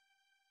 it's...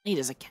 Neat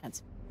as a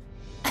cat.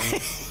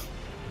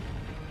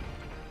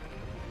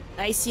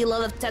 I see a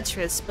lot of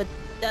Tetris, but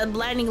that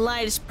blinding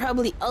light is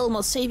probably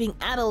almost saving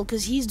Adel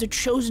because he's the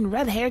chosen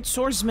red-haired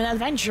swordsman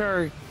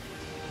adventurer.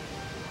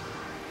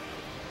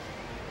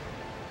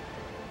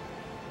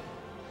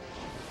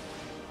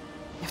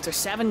 After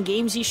 7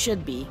 games, he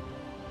should be.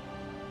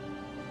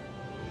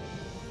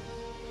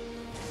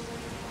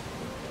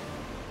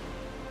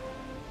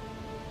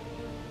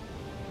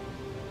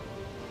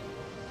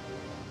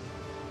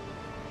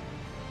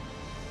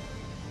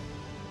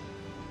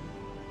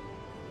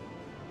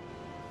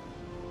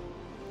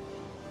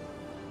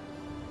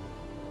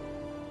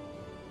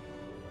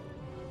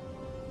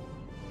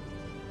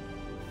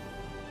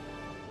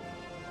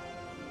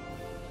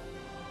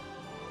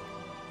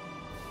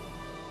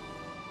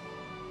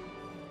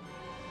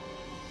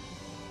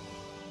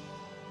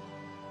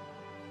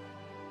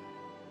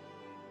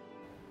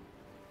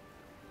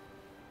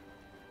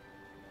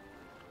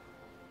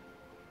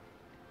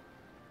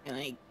 Can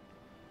I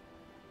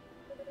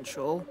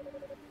control?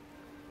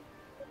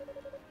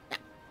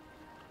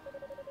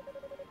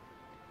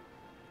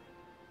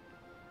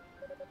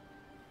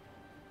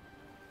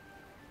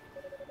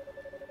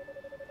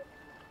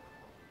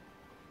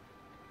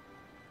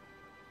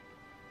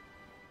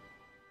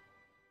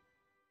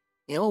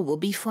 You know what would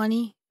be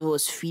funny? It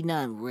was Fina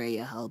and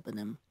Rhea helping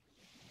him.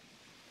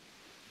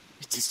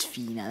 It's just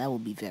Fina. That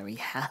would be very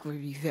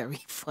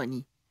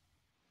funny.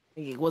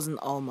 Like, it wasn't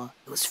Alma.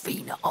 It was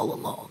Fina all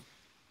along.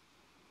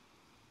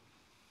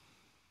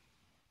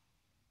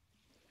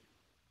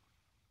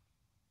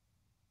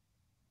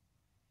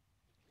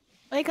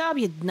 Wake up,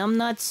 you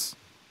numbnuts.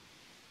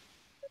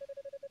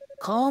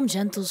 Calm,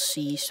 gentle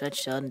sea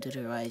stretched out into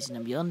the horizon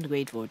and beyond the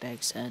great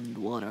vortex and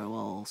water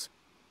walls.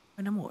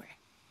 For no more.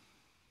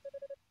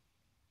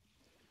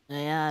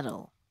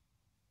 Adel.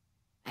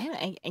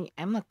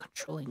 I'm not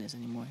controlling this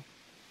anymore.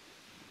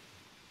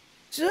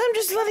 So I'm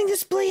just letting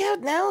this play out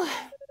now.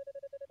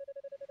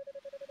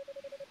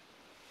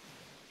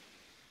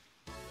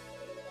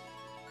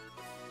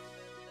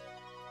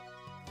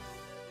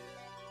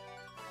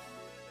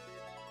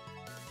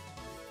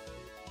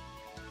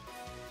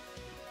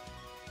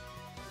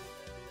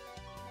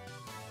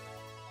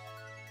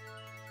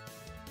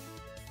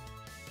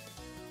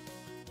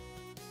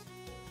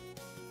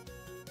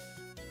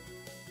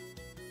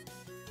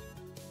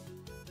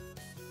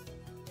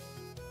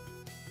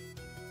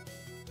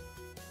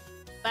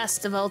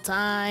 Festival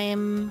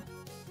time.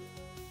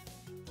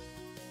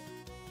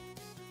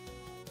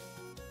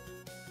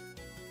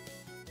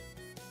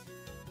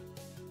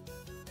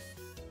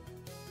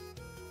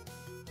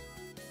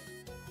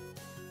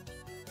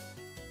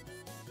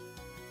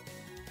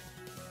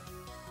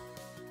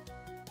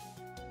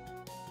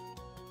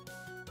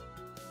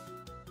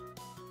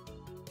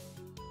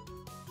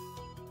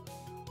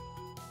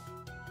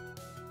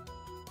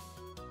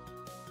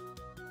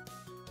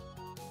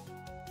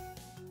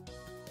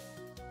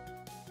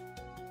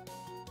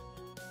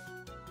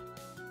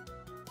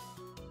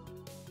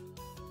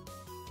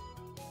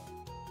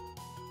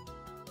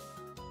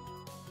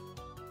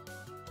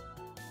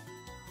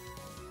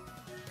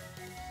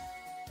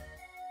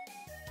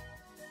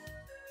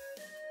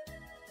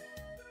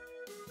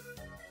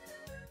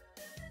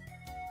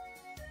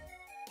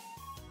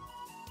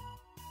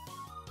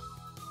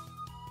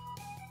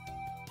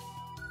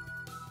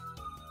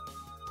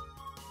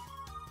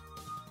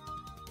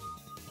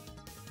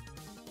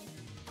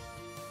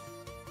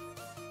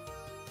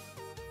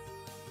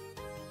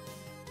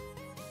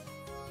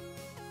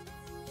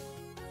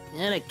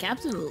 Yeah, the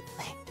captain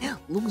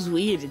looks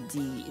weird in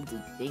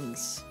the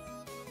things.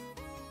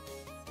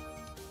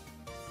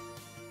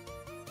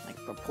 Like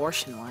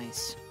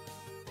proportion-wise.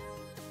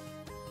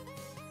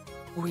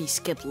 Or he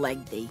skipped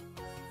leg day.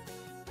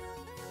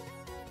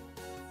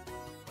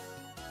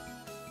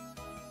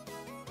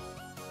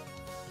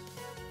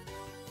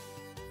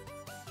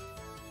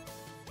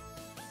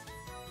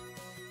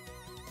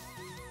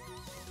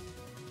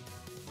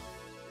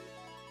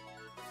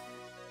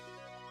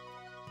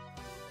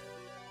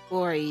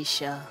 Poor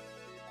Isha.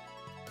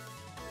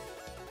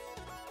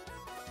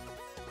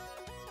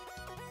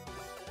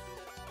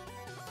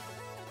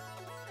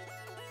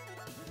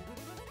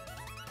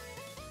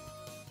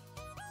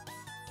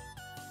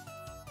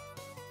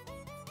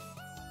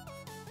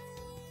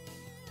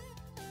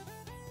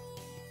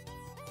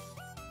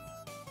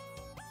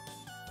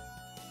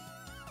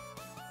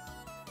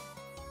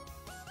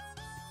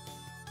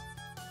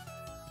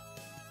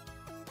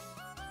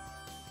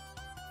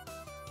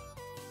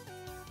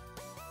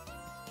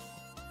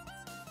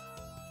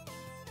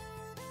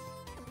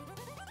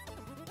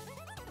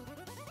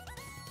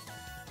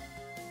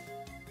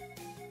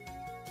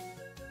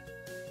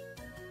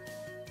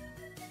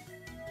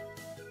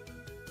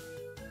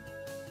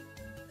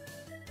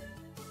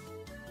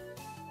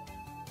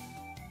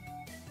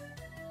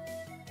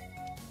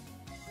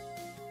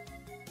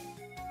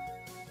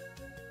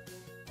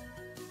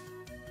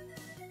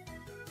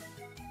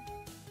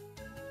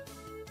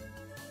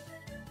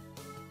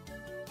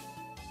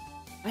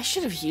 I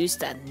should have used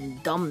that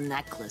dumb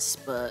necklace,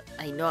 but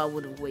I know I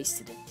would have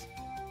wasted it.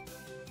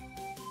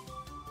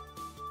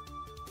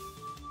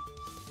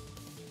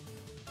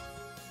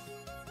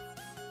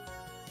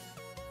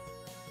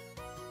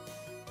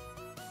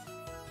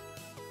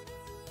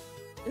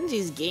 In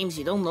these games,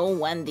 you don't know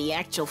when the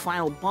actual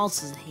final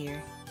boss is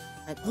here.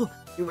 Like, oh,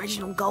 the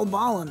original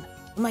Galbalan.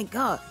 Oh my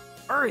god,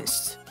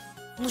 Ernst.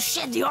 Well,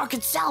 shit, the Ark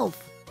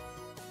itself.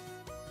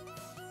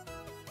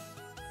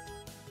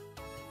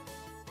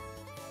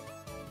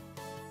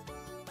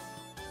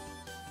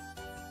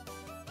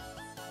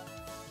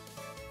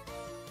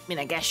 I mean,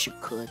 I guess you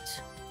could.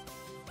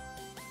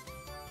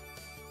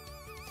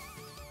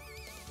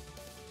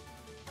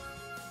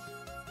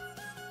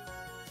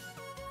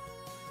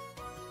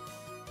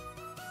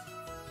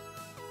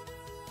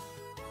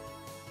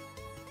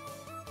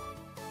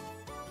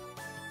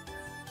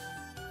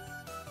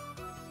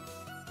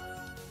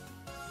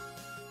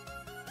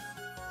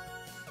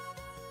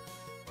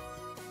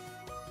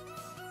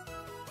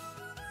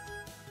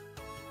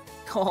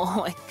 Oh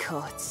my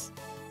god.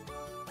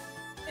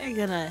 They're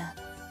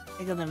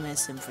gonna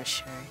miss him for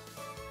sure.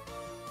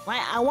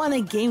 Why? I want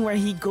a game where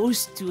he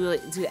goes to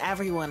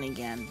everyone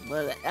again,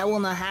 but that will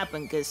not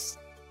happen because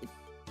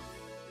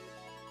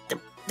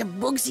the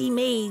books he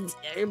made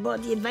are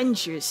about the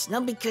adventures,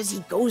 not because he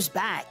goes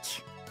back.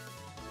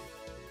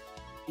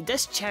 He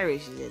just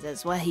cherishes it.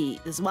 That's why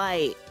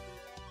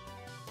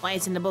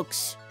it's in the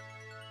books.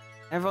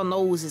 Everyone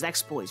knows his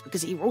exploits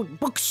because he wrote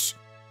books.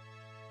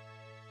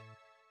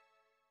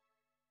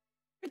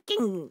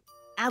 Freaking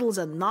Adel's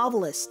a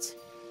novelist.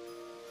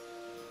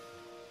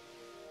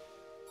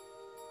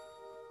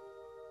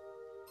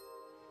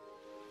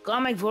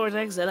 Comic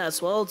vortex that has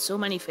swallowed so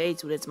many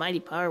fates with its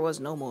mighty power was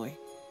no more.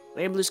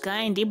 Clear blue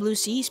sky and deep blue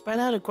sea spread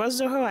out across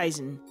the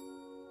horizon.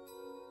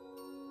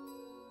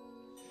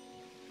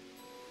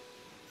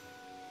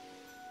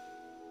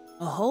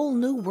 A whole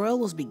new world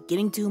was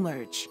beginning to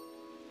emerge,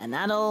 and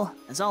Adel,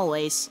 as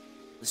always,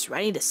 was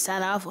ready to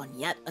set off on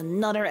yet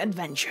another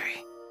adventure.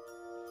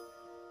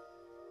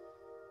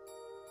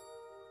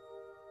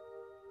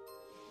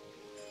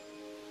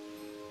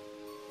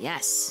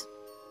 Yes.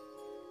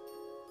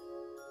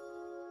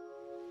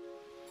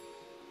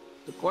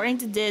 According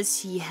to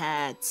this, he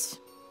had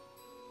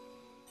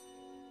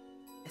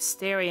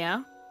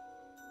Asteria,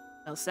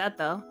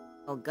 Elseta,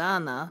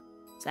 Elgana,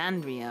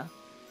 Sandria,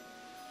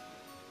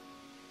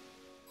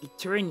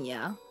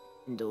 Eternia,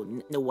 though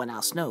no one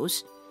else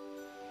knows,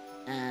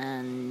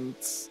 and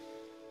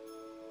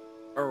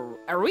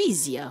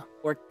Arisia,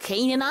 or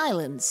Canaan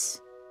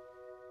Islands.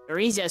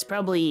 Arisia is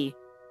probably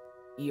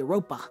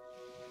Europa.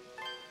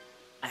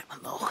 I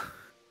don't know.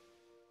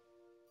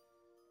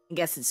 I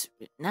guess it's...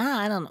 Nah,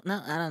 I don't know.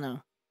 No, I don't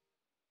know.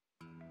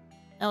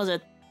 That was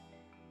a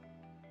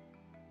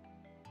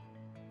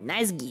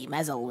nice game,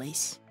 as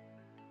always.